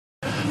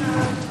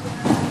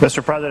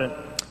Mr. President.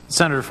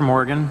 Senator from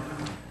Oregon.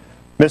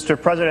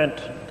 Mr.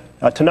 President,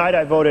 tonight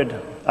I voted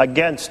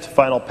against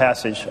final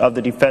passage of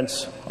the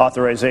Defense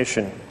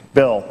Authorization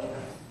Bill.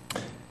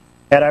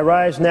 And I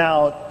rise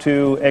now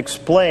to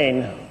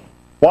explain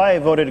why I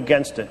voted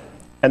against it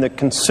and the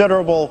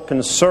considerable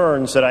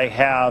concerns that I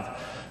have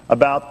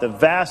about the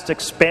vast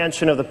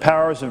expansion of the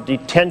powers of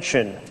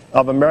detention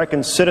of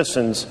American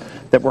citizens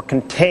that were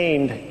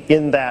contained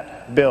in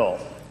that bill.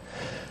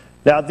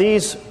 Now,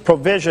 these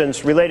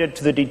provisions related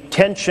to the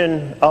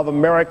detention of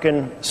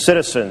American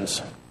citizens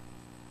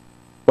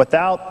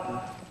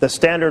without the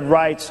standard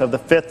rights of the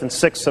Fifth and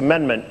Sixth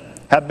Amendment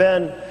have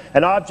been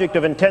an object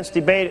of intense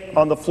debate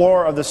on the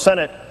floor of the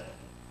Senate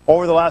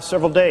over the last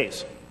several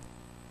days.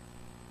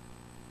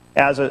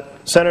 As a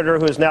senator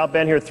who has now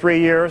been here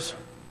 3 years,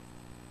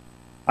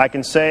 I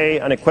can say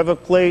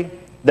unequivocally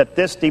that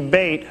this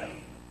debate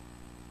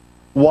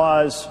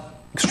was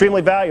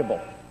extremely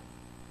valuable.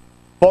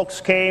 Folks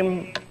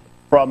came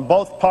from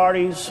both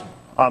parties,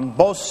 on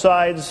both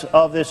sides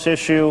of this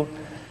issue,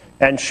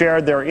 and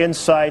shared their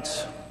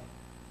insights,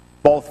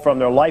 both from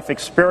their life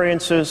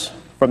experiences,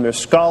 from their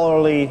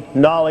scholarly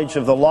knowledge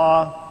of the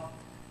law,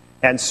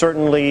 and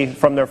certainly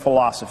from their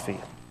philosophy.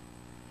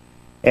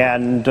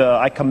 And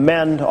I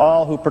commend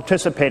all who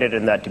participated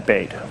in that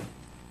debate.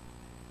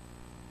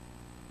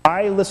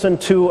 I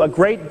listened to a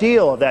great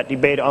deal of that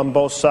debate on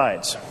both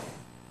sides.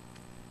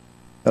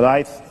 And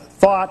I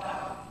thought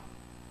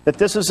that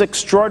this is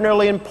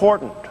extraordinarily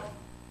important.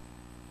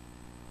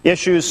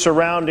 Issues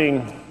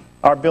surrounding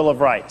our Bill of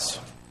Rights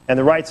and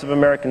the rights of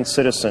American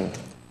citizens,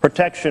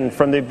 protection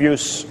from the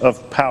abuse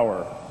of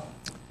power.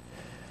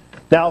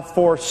 Now,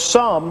 for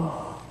some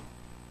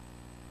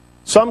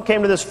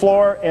came to this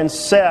floor and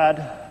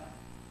said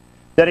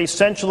that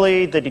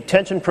essentially the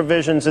detention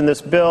provisions in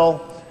this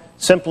bill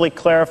simply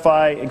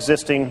clarify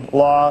existing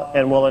law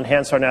and will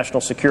enhance our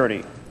national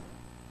security.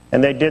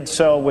 And they did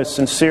so with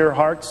sincere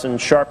hearts and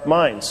sharp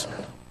minds.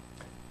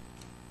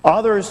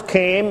 Others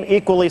came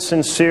equally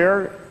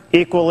sincere,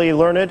 equally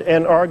learned,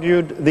 and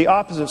argued the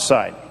opposite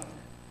side,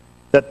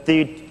 that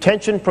the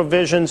detention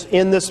provisions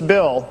in this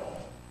bill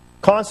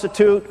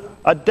constitute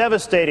a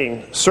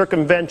devastating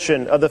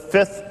circumvention of the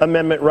Fifth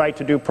Amendment right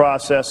to due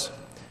process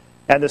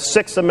and the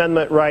Sixth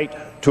Amendment right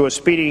to a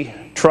speedy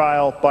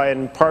trial by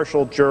an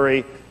impartial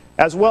jury,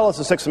 as well as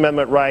the Sixth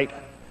Amendment right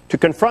to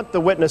confront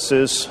the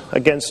witnesses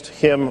against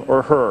him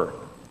or her.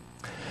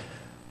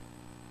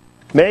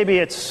 Maybe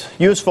it's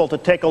useful to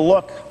take a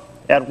look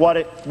at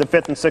what the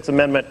Fifth and Sixth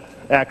Amendment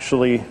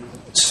actually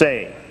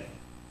say.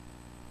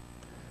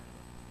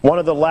 One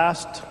of the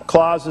last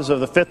clauses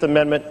of the Fifth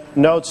Amendment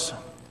notes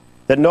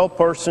that no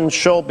person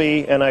shall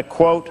be, and I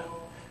quote,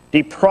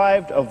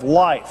 deprived of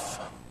life,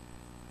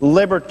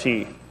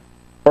 liberty,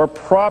 or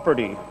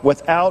property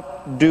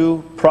without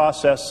due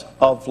process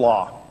of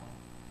law.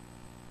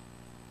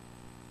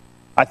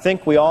 I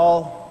think we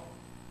all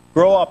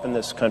grow up in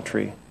this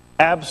country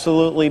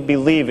absolutely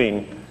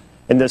believing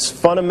in this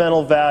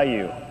fundamental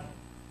value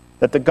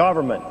that the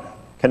government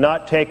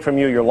cannot take from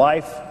you your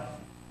life,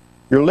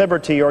 your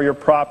liberty, or your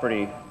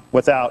property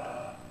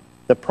without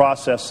the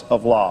process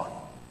of law.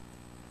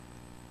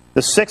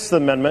 The Sixth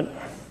Amendment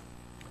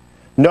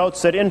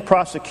notes that in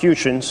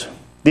prosecutions,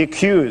 the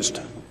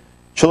accused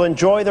shall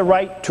enjoy the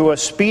right to a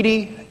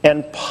speedy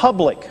and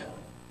public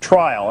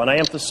trial, and I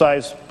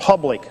emphasize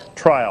public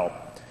trial,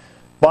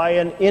 by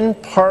an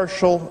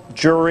impartial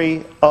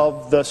jury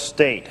of the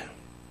state.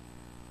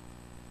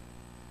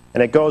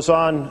 And it goes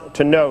on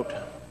to note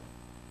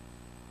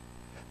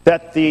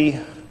that the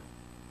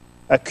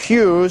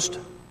accused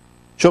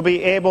shall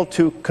be able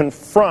to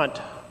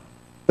confront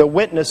the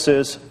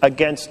witnesses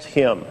against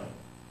him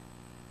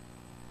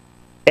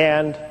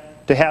and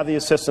to have the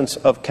assistance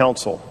of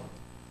counsel.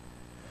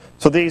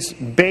 So these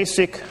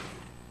basic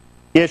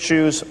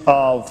issues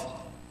of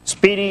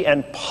speedy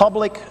and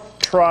public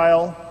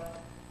trial,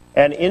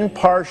 an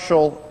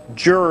impartial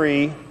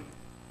jury,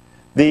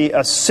 the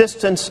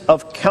assistance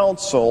of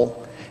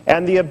counsel,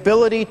 and the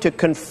ability to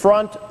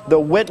confront the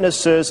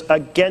witnesses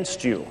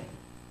against you.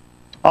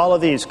 All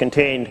of these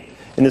contained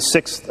in the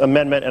Sixth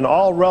Amendment and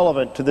all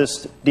relevant to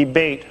this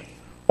debate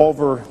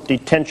over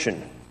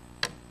detention.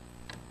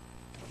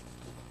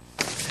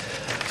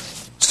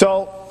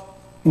 So,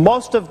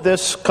 most of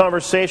this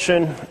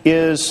conversation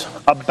is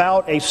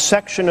about a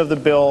section of the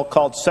bill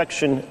called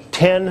Section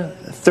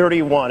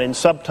 1031 in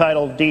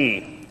Subtitle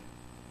D.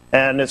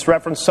 And it's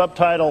referenced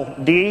Subtitle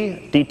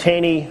D,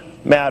 Detainee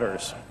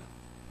Matters.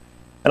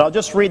 And I'll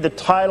just read the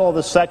title of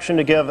the section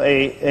to give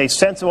a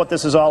sense of what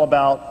this is all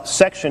about.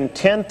 Section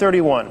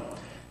 1031,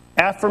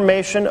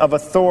 Affirmation of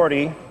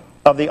Authority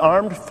of the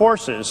Armed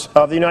Forces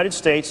of the United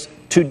States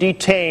to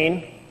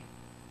detain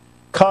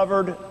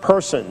covered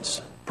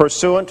persons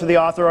pursuant to the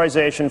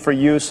authorization for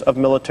use of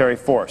military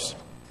force.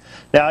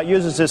 Now, it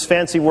uses this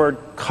fancy word,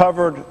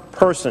 covered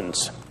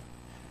persons,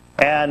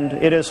 and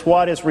it is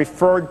what is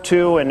referred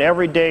to in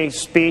everyday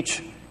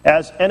speech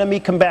as enemy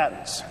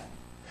combatants.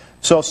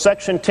 So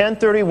Section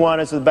 1031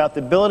 is about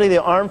the ability of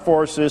the armed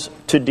forces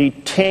to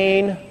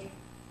detain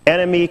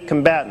enemy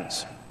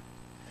combatants.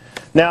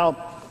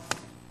 Now,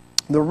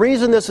 the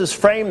reason this is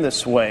framed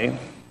this way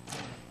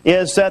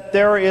is that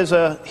there is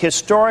a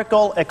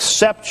historical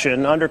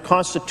exception under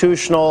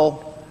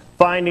constitutional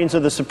findings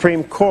of the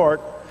Supreme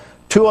Court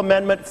to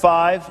Amendment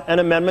 5 and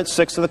Amendment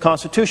 6 of the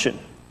Constitution.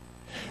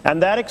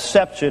 And that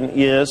exception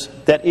is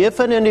that if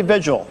an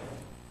individual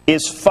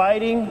is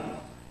fighting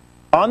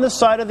on the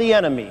side of the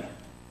enemy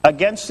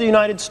against the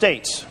United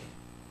States,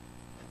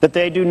 that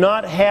they do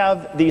not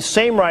have the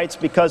same rights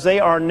because they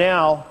are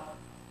now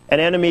an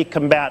enemy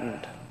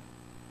combatant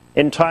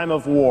in time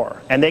of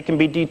war, and they can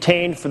be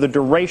detained for the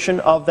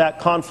duration of that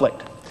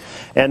conflict.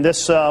 And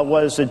this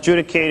was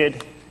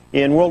adjudicated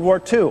in World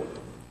War II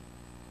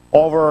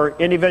over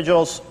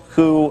individuals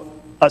who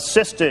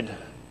assisted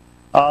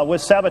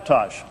with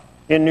sabotage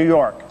in New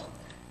York.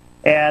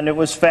 And it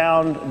was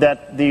found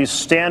that these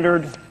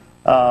standard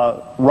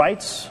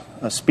rights,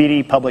 a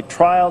speedy public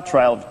trial,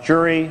 trial of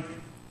jury,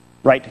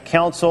 right to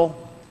counsel,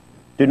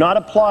 do not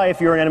apply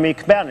if you're an enemy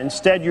combatant.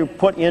 Instead, you're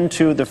put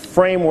into the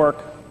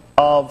framework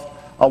of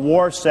a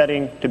war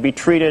setting to be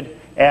treated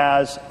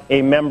as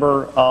a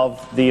member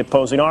of the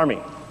opposing army.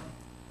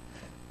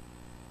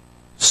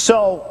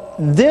 So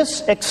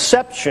this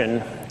exception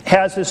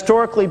has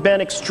historically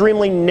been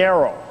extremely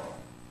narrow.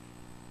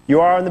 You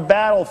are on the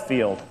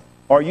battlefield,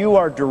 or you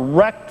are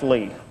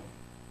directly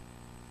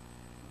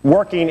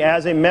working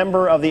as a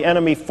member of the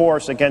enemy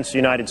force against the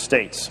United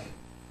States.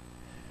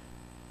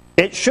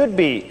 It should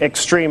be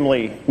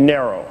extremely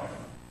narrow.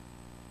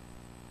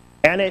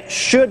 And it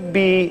should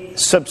be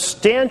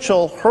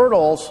substantial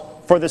hurdles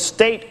for the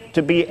state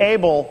to be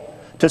able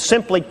to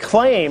simply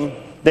claim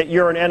that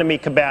you're an enemy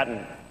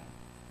combatant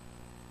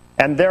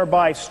and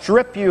thereby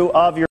strip you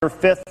of your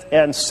Fifth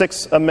and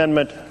Sixth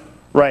Amendment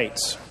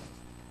rights.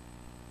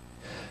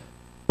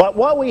 But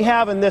what we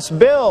have in this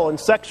bill in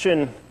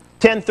Section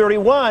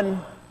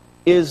 1031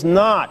 is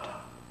not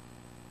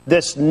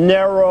this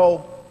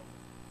narrow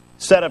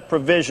set of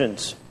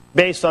provisions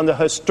based on the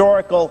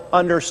historical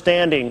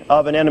understanding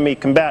of an enemy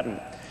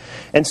combatant.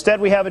 Instead,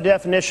 we have a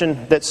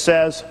definition that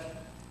says,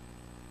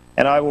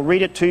 and I will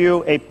read it to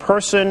you, a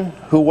person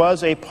who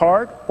was a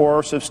part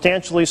or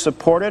substantially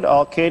supported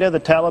Al-Qaeda,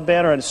 the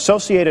Taliban, or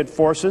associated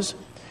forces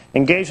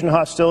engaged in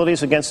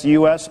hostilities against the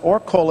U.S. or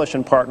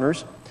coalition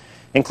partners,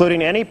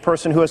 including any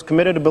person who has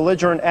committed a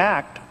belligerent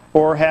act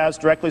or has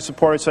directly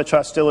supported such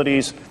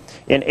hostilities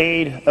in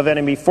aid of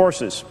enemy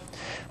forces.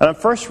 And on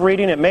first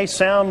reading, it may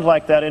sound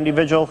like that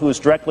individual who is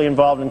directly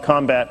involved in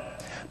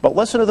combat, but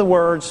listen to the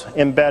words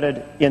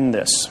embedded in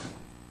this.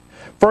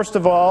 First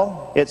of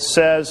all, it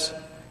says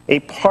a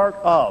part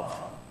of,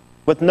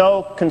 with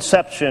no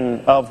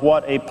conception of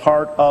what a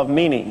part of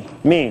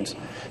means.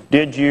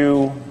 Did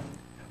you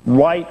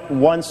write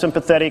one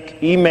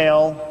sympathetic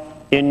email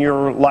in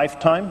your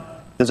lifetime?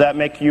 Does that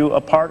make you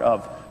a part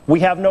of? We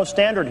have no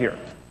standard here.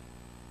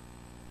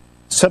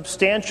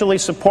 Substantially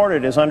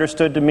supported is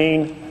understood to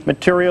mean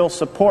material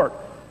support,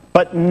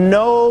 but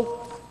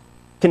no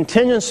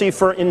contingency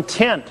for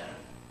intent.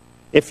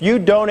 If you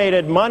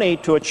donated money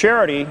to a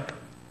charity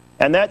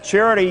and that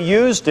charity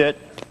used it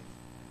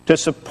to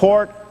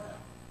support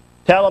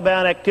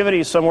Taliban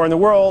activities somewhere in the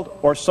world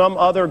or some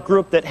other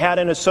group that had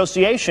an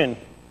association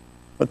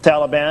with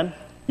Taliban,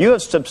 you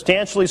have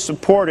substantially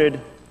supported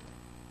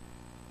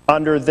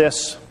under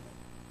this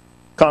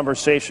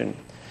conversation.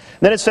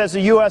 Then it says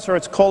the U.S. or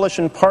its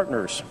coalition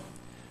partners.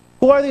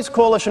 Who are these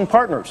coalition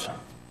partners?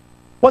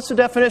 What's the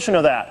definition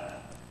of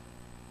that?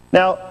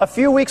 Now, a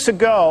few weeks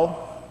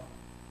ago,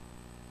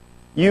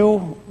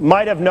 you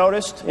might have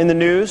noticed in the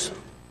news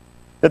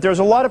that there's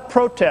a lot of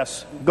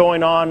protests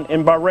going on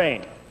in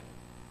Bahrain.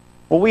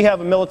 Well, we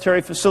have a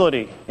military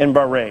facility in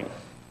Bahrain.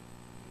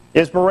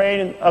 Is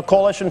Bahrain a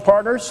coalition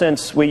partner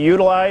since we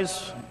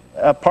utilize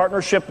a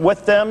partnership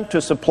with them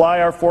to supply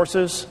our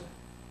forces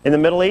in the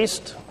Middle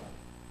East?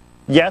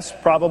 Yes,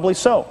 probably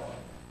so,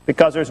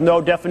 because there's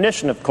no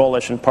definition of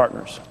coalition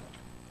partners.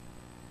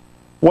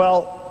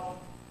 Well,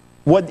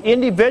 would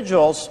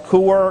individuals who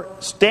were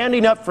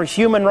standing up for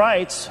human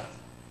rights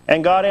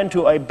and got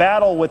into a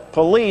battle with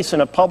police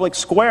in a public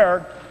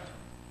square,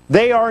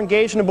 they are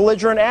engaged in a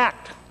belligerent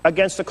act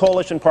against a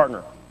coalition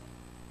partner.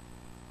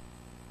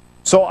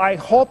 So I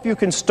hope you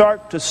can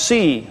start to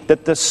see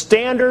that the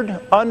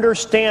standard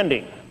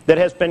understanding that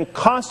has been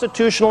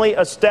constitutionally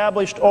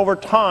established over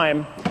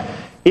time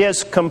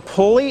is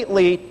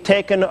completely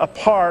taken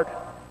apart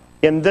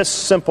in this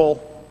simple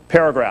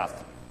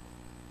paragraph.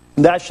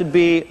 That should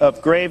be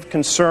of grave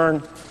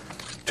concern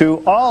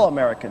to all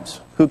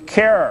Americans who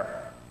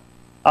care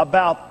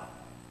about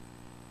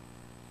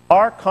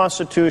our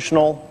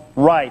constitutional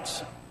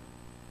rights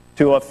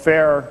to a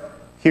fair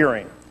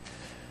hearing.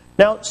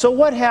 Now, so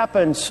what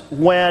happens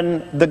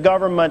when the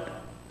government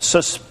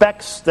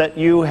suspects that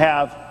you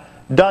have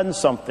done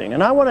something?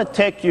 And I want to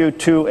take you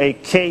to a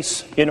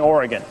case in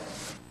Oregon.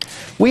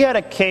 We had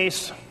a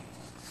case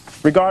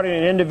regarding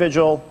an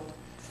individual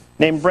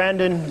named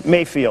Brandon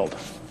Mayfield.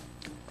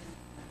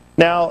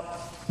 Now,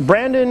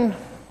 Brandon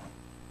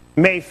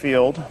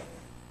Mayfield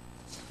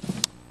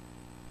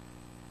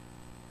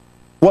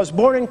was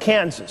born in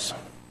Kansas.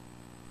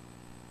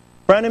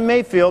 Brandon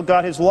Mayfield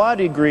got his law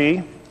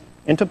degree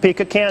in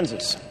Topeka,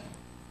 Kansas.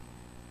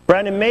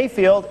 Brandon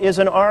Mayfield is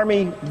an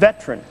Army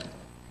veteran.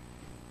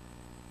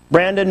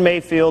 Brandon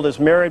Mayfield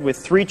is married with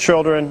 3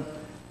 children,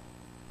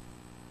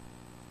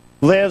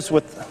 lives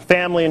with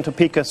family in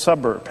Topeka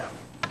suburb.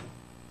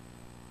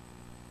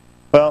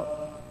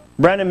 Well,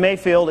 Brandon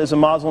Mayfield is a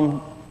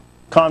Muslim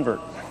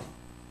convert.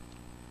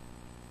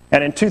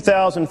 And in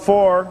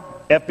 2004,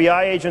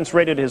 FBI agents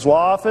raided his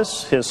law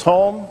office, his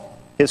home,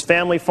 his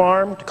family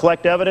farm to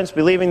collect evidence,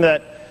 believing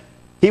that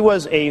he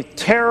was a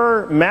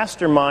terror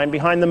mastermind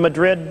behind the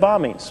Madrid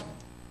bombings.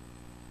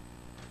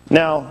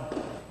 Now,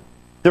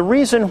 the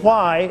reason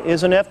why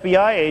is an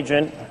FBI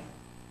agent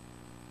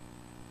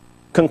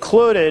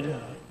concluded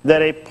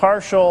that a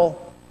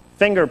partial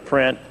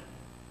fingerprint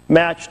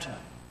matched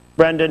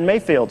Brandon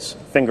Mayfield's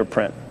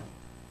fingerprint.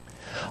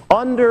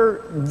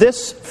 Under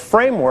this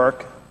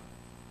framework,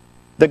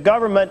 the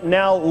government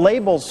now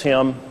labels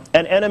him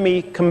an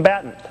enemy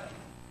combatant.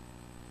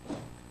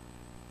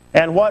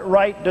 And what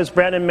right does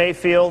Brandon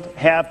Mayfield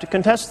have to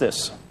contest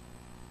this?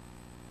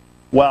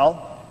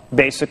 Well,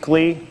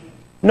 basically,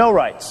 no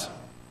rights.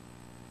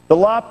 The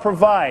law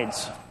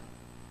provides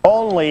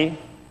only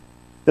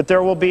that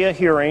there will be a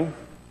hearing,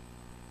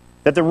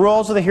 that the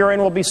rules of the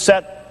hearing will be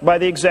set by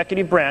the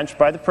executive branch,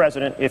 by the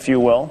president, if you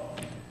will,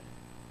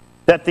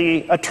 that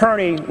the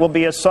attorney will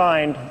be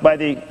assigned by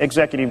the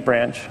executive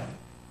branch,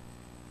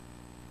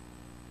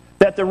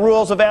 that the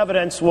rules of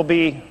evidence will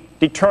be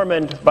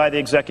determined by the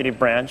executive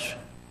branch,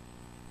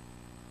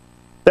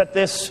 that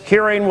this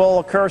hearing will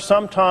occur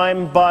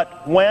sometime,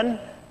 but when?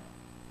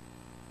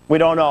 We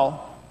don't know.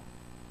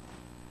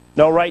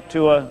 No right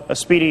to a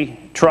speedy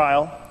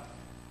trial.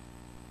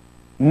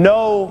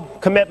 No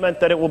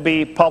commitment that it will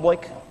be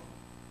public.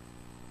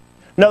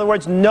 In other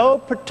words, no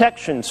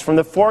protections from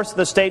the force of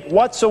the state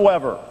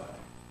whatsoever.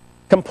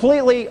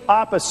 Completely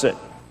opposite.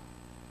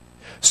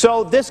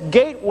 So this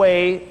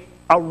gateway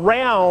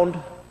around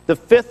the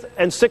Fifth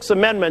and Sixth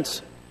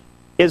Amendments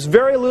is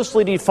very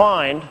loosely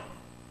defined,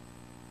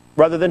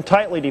 rather than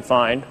tightly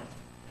defined.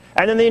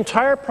 And then the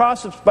entire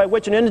process by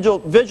which an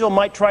individual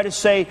might try to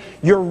say,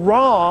 you're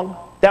wrong,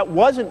 that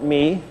wasn't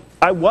me,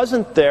 I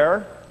wasn't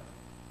there,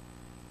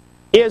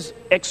 is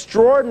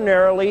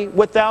extraordinarily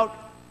without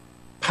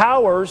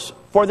powers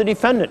for the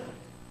defendant.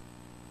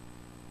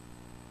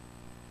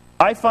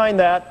 I find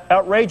that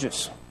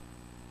outrageous.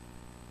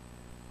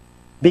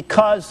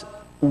 Because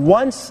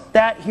once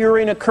that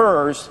hearing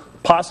occurs,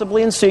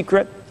 possibly in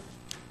secret,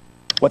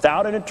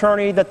 without an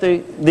attorney that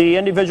the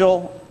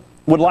individual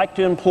would like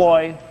to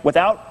employ,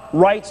 without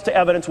rights to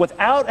evidence,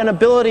 without an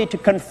ability to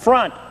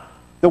confront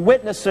the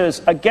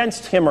witnesses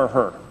against him or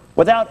her,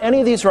 without any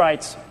of these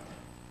rights,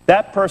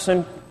 that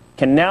person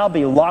can now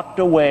be locked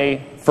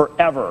away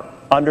forever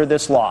under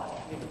this law.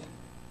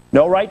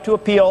 No right to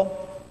appeal,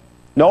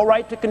 no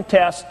right to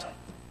contest,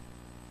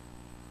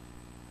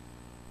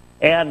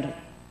 and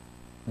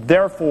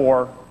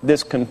therefore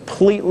this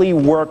completely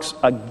works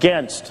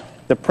against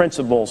the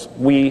principles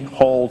we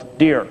hold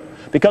dear.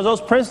 Because those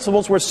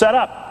principles were set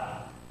up.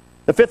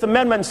 The Fifth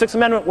Amendment and Sixth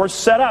Amendment were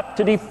set up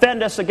to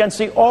defend us against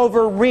the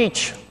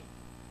overreach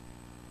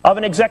of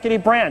an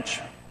executive branch.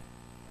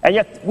 And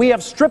yet we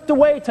have stripped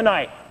away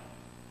tonight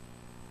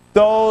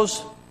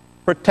those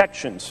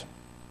protections.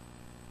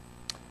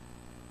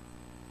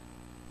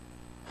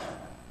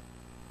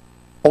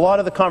 A lot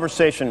of the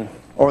conversation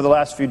over the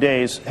last few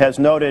days has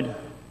noted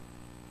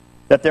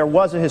that there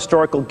was a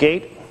historical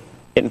gate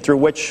through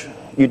which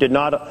you did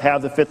not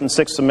have the Fifth and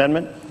Sixth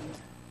Amendment,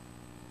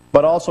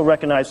 but also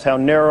recognized how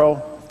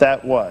narrow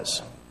that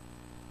was.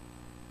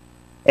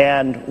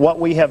 And what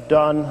we have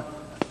done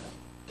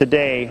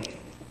today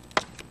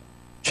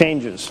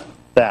changes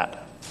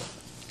that.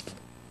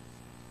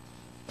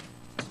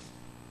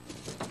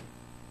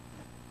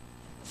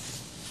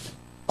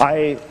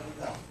 I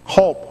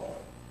hope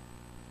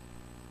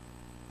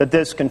that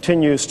this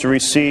continues to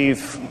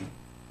receive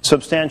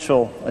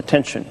substantial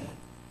attention.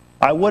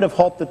 I would have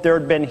hoped that there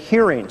had been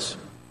hearings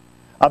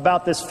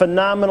about this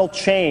phenomenal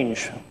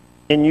change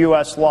in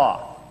U.S.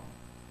 law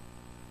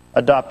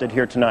adopted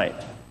here tonight.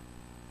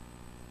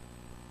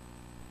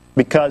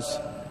 Because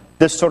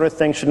this sort of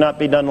thing should not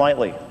be done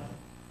lightly.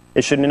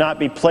 It should not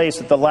be placed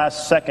at the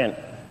last second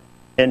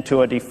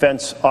into a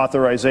defense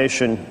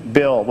authorization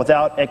bill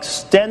without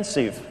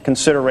extensive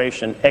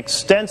consideration,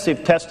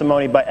 extensive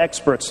testimony by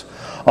experts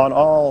on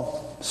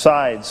all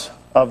sides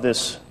of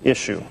this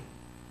issue.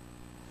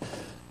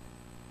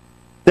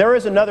 There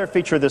is another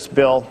feature of this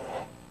bill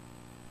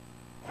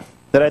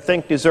that I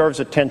think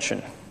deserves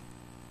attention,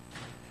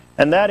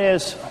 and that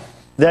is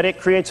that it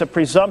creates a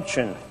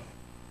presumption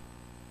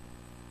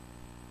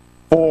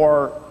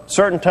for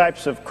certain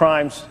types of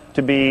crimes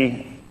to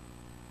be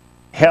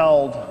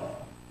held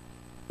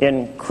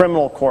in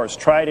criminal courts,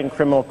 tried in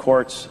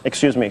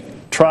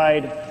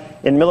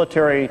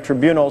military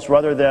tribunals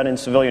rather than in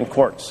civilian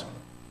courts.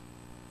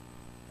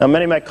 Now,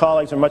 many of my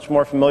colleagues are much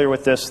more familiar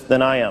with this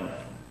than I am.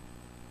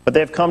 But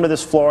they've come to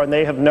this floor and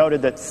they have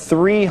noted that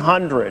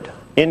 300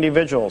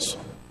 individuals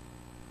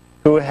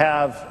who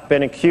have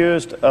been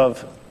accused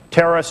of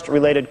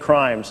terrorist-related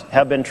crimes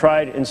have been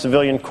tried in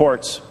civilian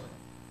courts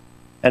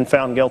and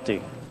found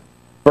guilty,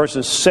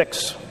 versus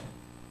 6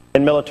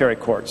 in military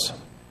courts.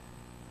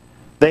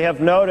 They have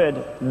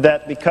noted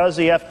that because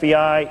the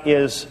FBI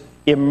is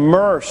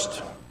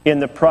immersed in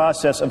the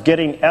process of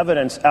getting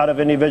evidence out of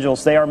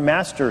individuals, they are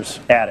masters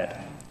at it,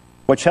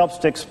 which helps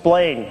to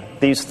explain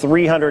these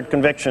 300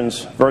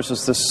 convictions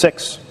versus the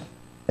 6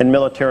 in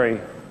military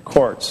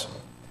courts.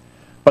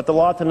 But the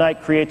law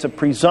tonight creates a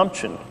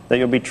presumption that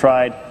you'll be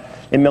tried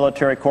in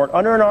military court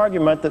under an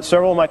argument that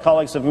several of my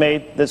colleagues have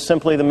made that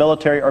simply the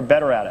military are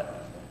better at it.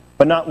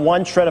 But not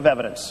one shred of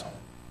evidence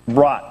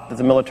brought that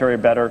the military are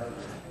better,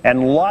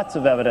 and lots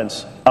of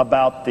evidence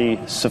about the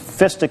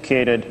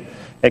sophisticated,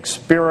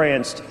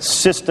 experienced,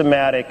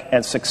 systematic,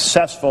 and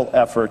successful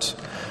efforts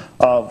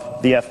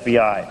of the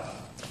FBI.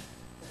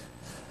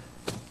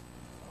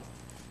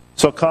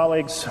 So,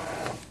 colleagues,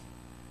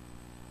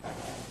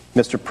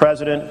 Mr.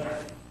 President,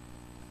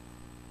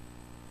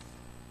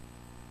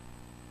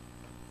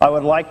 I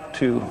would like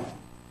to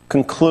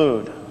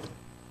conclude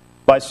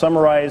by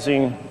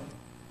summarizing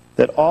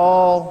that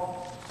all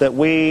that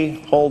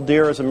we hold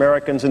dear as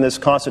Americans in this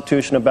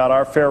Constitution about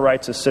our fair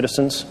rights as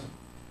citizens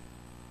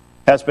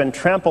has been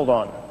trampled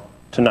on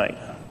tonight.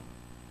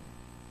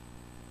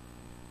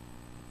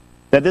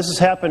 That this has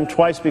happened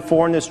twice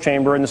before in this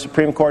chamber, and the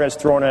Supreme Court has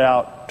thrown it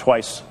out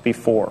twice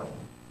before.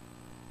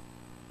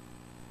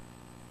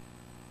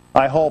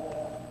 I hope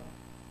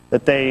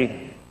that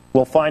they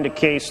will find a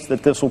case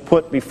that this will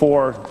put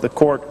before the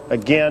court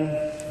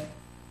again,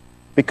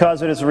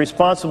 because it is the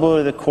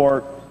responsibility of the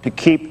court to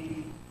keep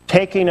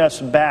taking us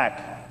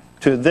back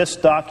to this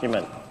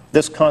document,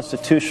 this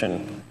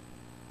Constitution,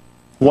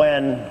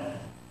 when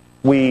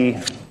we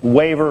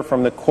waver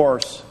from the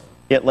course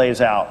it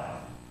lays out.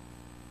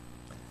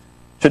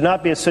 It should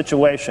not be a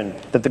situation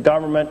that the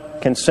government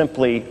can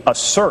simply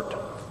assert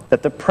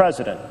that the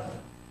president,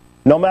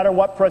 no matter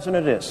what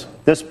president it is,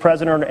 this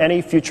president or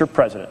any future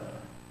president,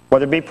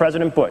 whether it be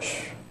President Bush,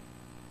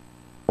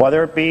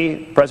 whether it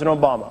be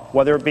President Obama,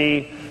 whether it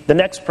be the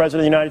next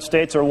president of the United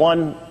States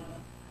or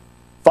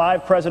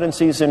 5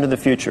 presidencies into the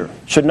future,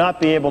 should not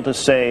be able to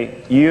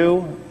say,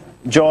 you,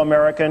 Joe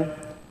American,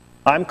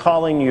 I'm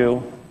calling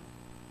you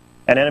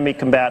an enemy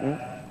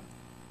combatant,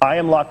 I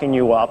am locking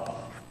you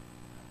up,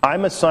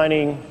 I'm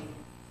assigning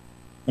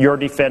your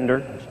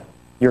defender,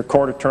 your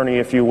court attorney,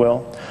 if you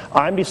will,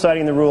 I'm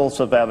deciding the rules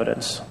of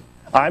evidence,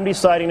 I'm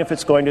deciding if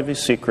it's going to be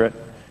secret,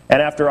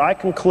 and after I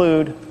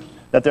conclude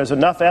that there's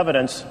enough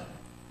evidence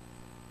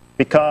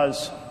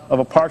because of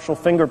a partial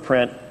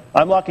fingerprint,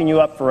 I'm locking you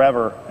up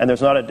forever, and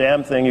there's not a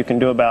damn thing you can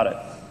do about it.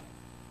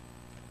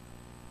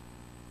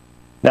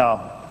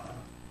 Now,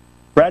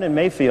 Brandon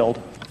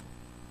Mayfield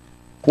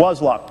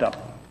was locked up.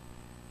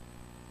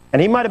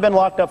 And he might have been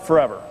locked up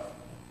forever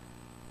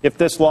if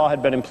this law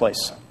had been in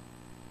place.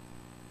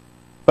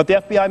 But the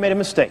FBI made a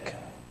mistake.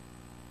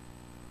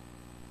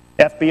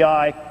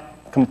 FBI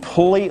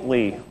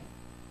completely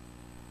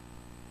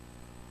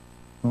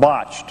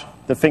botched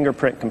the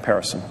fingerprint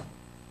comparison.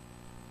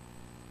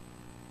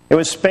 It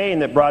was Spain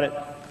that brought it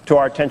to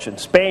our attention.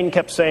 Spain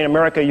kept saying,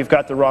 America, you've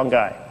got the wrong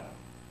guy.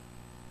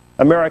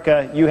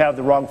 America, you have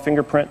the wrong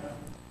fingerprint.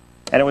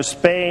 And it was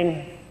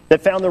Spain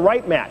that found the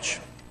right match.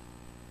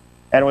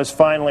 And it was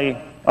finally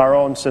our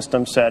own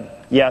system said,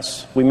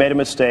 yes, we made a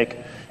mistake,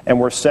 and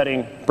we're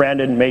setting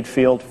Brandon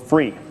Mayfield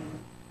free.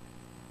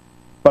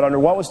 But under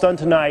what was done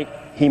tonight,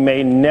 he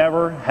may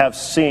never have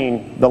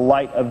seen the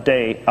light of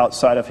day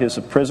outside of his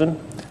prison.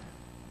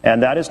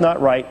 And that is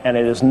not right, and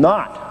it is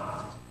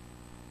not,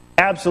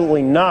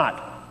 absolutely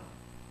not,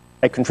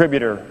 a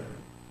contributor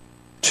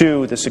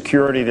to the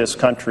security of this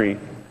country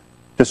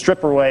to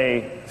strip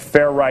away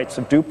fair rights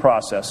of due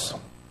process,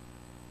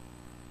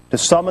 to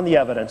summon the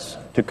evidence,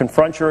 to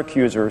confront your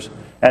accusers,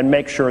 and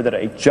make sure that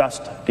a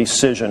just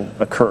decision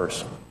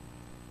occurs.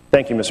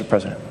 Thank you, Mr.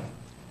 President.